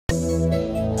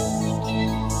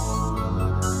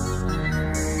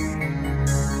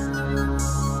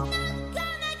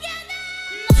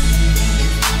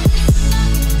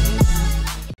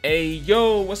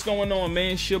yo, what's going on,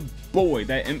 man? It's your boy,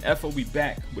 that MF will be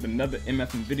back with another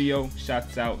MFing video.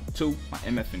 Shouts out to my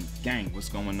MFing gang. What's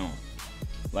going on?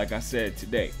 Like I said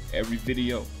today, every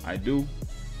video I do,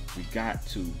 we got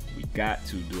to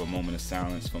do a moment of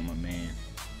silence for my man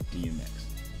DMX.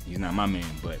 He's not my man,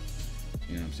 but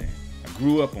you know what I'm saying. I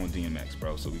grew up on DMX,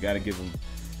 bro, so we got to give him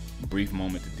a brief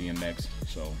moment to DMX.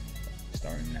 So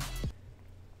starting now.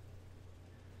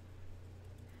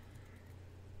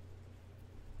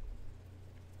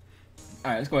 All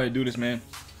right, let's go ahead and do this, man.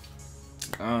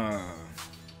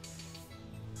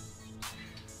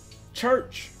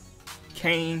 Church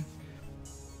came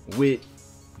with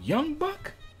Young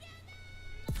Buck.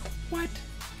 What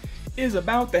is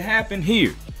about to happen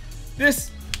here?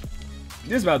 This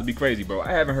is about to be crazy, bro.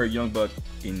 I haven't heard Young Buck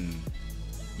in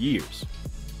years.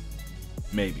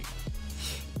 Maybe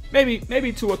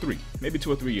 2 or 3. Maybe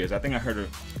 2 or 3 years. I think I heard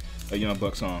a Young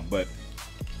Buck song, but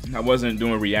I wasn't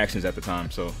doing reactions at the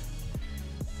time, so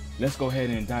let's go ahead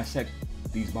and dissect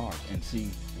these bars and see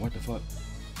what the fuck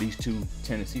these two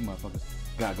Tennessee motherfuckers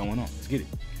got going on. Let's get it.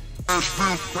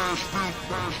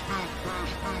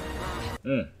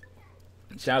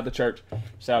 Shout out to Church.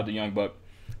 Shout out to Young Buck.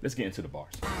 Let's get into the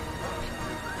bars.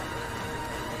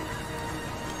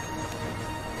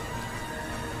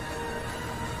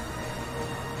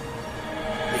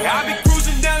 Yeah, I be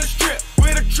cruising down the strip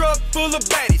with a truck full of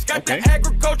baddies. Got the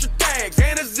agriculture tags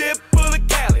and a zip full of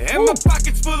Cali. And my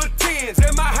pockets full of tens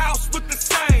and my house with the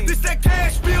same. This that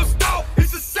Cashville Stomp,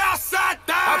 it's a Southside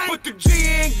thing. I put the G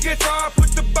in guitar,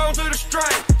 put the bones of the string.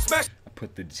 Smash. I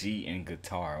put the G in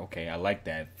guitar. Okay, I like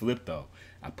that flip though.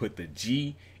 I put the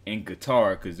G in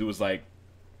guitar because it was like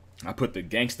I put the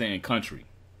gangsta in country.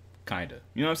 Kinda.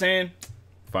 You know what I'm saying?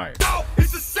 Fire. Oh,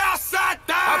 it's a Southside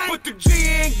thing. I put the G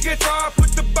in guitar,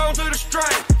 put the bones of the string.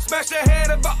 Smash the head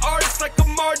of an artist like a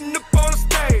Martin up on the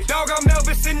stage. Dog, I'm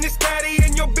Elvis in this daddy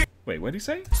and your bitch. Wait, what'd he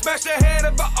say? Smash the head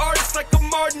of an artist like a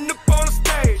Martin up on the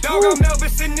stage. Dog, I'm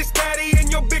Elvis in this daddy and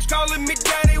your bitch calling me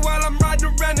daddy while I'm riding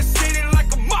around the city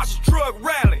like a monster truck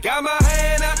rally. Got my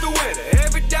hand out the window,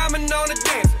 every diamond on the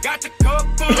dancer. Got the cup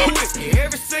full of whiskey,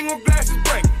 every single glass is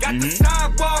breaking. Got the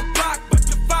sidewalk block, but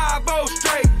the 5-0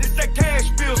 straight. This that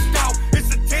Cashville Stomp,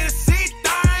 it's a Tennessee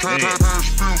thing. Cashville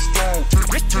Stomp,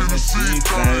 Tennessee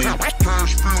thing. Cashville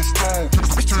Stomp,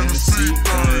 Tennessee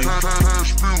thing.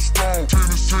 Cashville Stomp,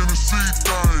 Tennessee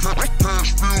thing.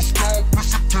 Cashville Stomp,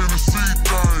 it's a Tennessee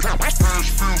thing. Cashville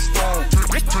Stomp,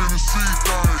 Tennessee thing.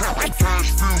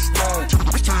 Cashville Stomp,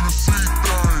 Tennessee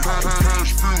thing.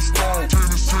 Cashville Stomp,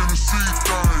 Tennessee thing.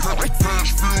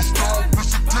 Cashville Stomp,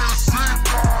 it's a Tennessee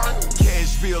thing.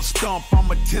 Cashville Stomp, I'm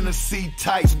a Tennessee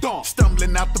type.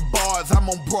 Stumbling out the bars, I'm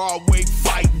on Broadway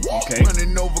fight. Okay.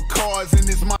 Running over cars in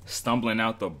this. Stumbling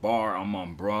out the bar, I'm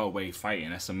on Broadway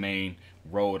fighting. That's the main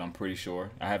road, I'm pretty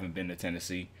sure. I haven't been to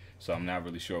Tennessee, so I'm not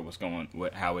really sure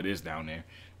how it is down there.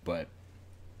 But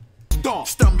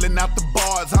stumbling out the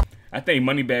bars. I think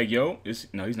Moneybagg Yo is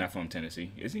no, he's not from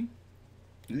Tennessee. Is he?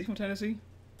 Is he from Tennessee?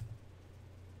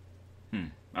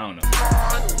 I don't know.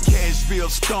 Cashville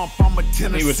Stomp, I'm a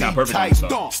Tennessee type.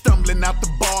 Stumbling out the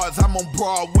bars, I'm on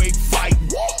Broadway fight.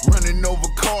 Running over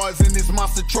cars in this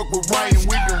monster truck with Ryan.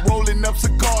 We've been rolling up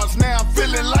cigars, now I'm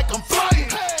feeling like I'm flying.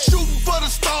 Shooting for the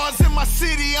stars in my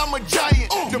city, I'm a giant.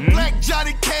 The black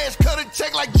Johnny Cash cut a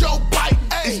check like Joe Biden.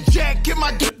 It's Jack in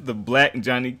my The black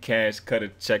Johnny Cash cut a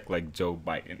check like Joe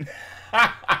Biden.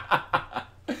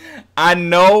 I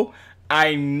know.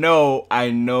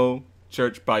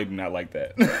 Church probably do not like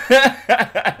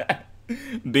that.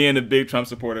 Being a big Trump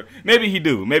supporter. Maybe he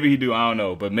do. I don't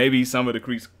know. But maybe some of the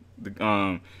Creek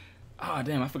oh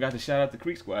damn, I forgot to shout out the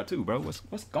Creek Squad too, bro. What's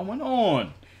going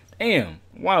on? Damn,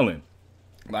 wildin'.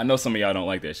 But I know some of y'all don't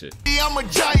like that shit. I'm a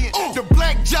giant. The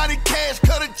black Johnny Cash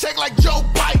cut a check like Joe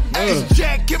Biden. It's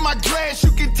Jack in my glass,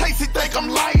 you can taste it, think I'm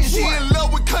lying. She in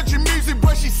love with country music,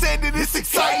 but she said that it's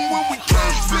exciting when we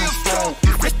Cashville Stomp.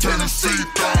 It's Tennessee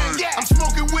thing. I'm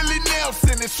smoking Willie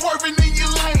Nelson and swerving in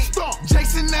your lane.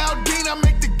 Jason Aldean, I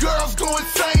make the girls go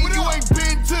insane. You ain't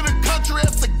been to the country,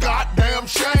 that's a goddamn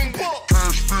shame.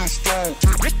 Cashville Stomp,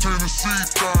 Tennessee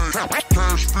thing.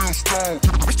 Cashville Stomp,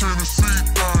 Tennessee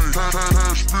thing.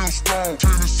 Cashville Stomp,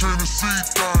 Tennessee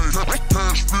thing.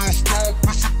 Cashville Stomp,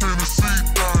 it's a Tennessee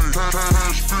thing.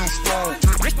 Cashville Stomp,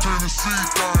 Tennessee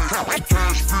thing.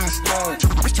 Cashville Stomp,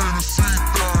 Tennessee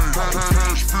thing.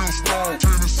 Cashville Stomp,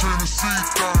 Tennessee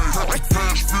thing.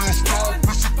 Cashville Stomp,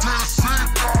 it's a Tennessee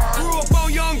thing. Grew up on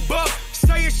Young Buck,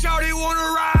 say it, shawty wanna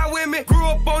ride with me. Grew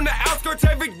up on the outskirts,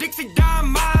 every Dixie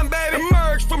dime mine, baby.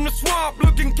 Emerged from the swamp,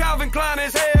 looking Calvin Klein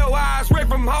as hell. Eyes right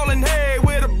from Holland Hay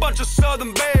with a bunch of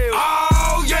Southern bells.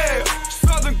 Oh yeah,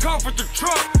 Southern comfort. comfort the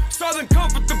truck, Southern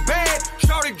comfort the bed.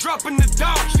 Shorty dropping the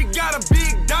dog. She got a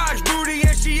big Dodge booty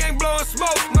and she ain't blowing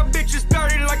smoke. My bitch is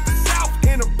dirty like the South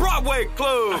in a Broadway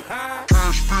club.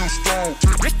 Cashville Stomp,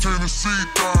 Tennessee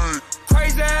thing.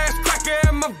 Crazy ass cracker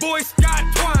and my voice got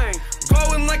twang.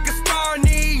 Glowing like a star,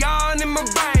 neon in my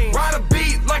veins. Ride a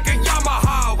beat like a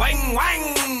Yamaha, wang,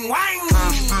 wang, wang.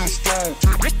 Cashville Stomp,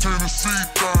 Tennessee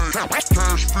thing.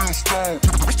 Cashville Stomp,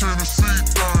 Tennessee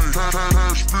thing.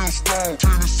 Cashville Stomp,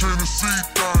 Tennessee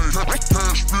thing.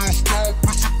 Cashville Stomp,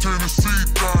 it's a Tennessee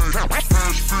thing.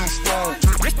 Cashville Stomp,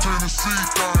 Tennessee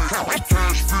thing.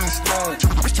 Cashville Stomp,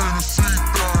 Tennessee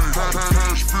thing.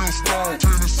 Cashville Stomp,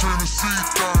 Tennessee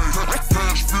thing.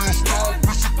 Cashville Stomp,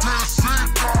 it's a Tennessee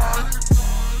thing.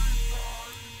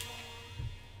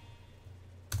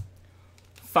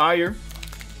 Fire,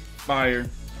 fire,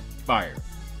 fire.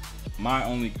 My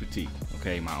only critique,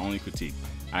 okay, my only critique.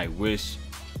 I wish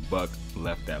Buck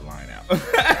left that line out.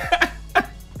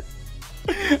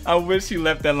 I wish he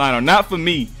left that line out. Not for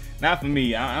me. Not for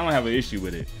me. I don't have an issue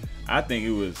with it. I think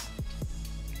it was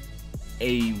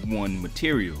A1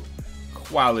 material.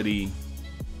 Quality.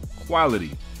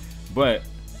 But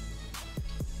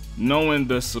knowing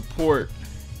the support.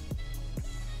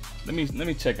 Let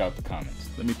me check out the comments.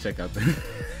 Let me check out the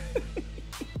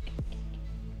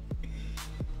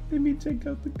Let me check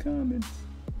out the comments.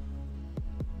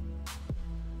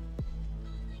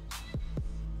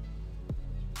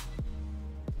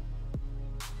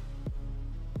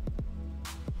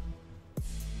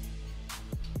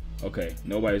 Okay,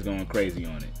 nobody's going crazy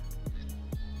on it.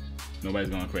 Nobody's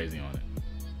going crazy on it.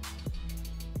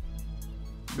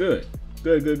 Good.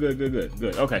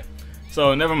 Okay.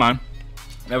 So never mind.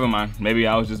 Maybe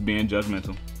I was just being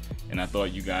judgmental and I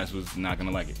thought you guys was not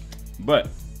gonna like it. But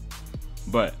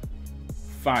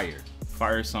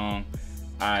fire song.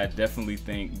 I definitely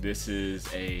think this is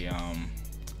a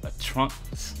trunk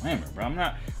slammer, bro. I'm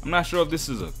not sure if this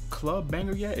is a club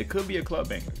banger yet. It could be a club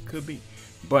banger. It could be.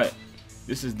 But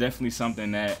this is definitely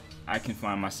something that I can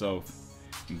find myself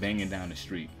banging down the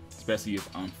street, especially if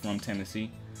I'm from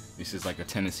Tennessee. This is like a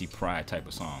Tennessee pride type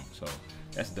of song. So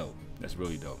that's dope. That's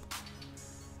really dope.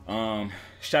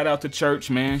 Shout out to Church,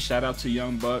 man. Shout out to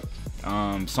Young Buck.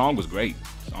 Song was great.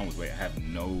 I have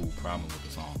no problem with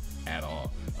the song at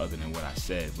all, other than what I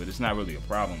said. But it's not really a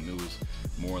problem. It was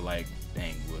more like,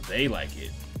 dang, will they like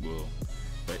it?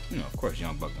 But you know, of course,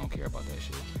 Young Buck don't care about that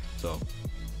shit. So,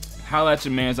 holla at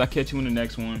your mans. I'll catch you in the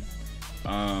next one.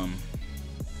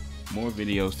 More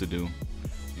videos to do.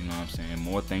 You know what I'm saying?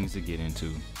 More things to get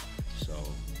into. So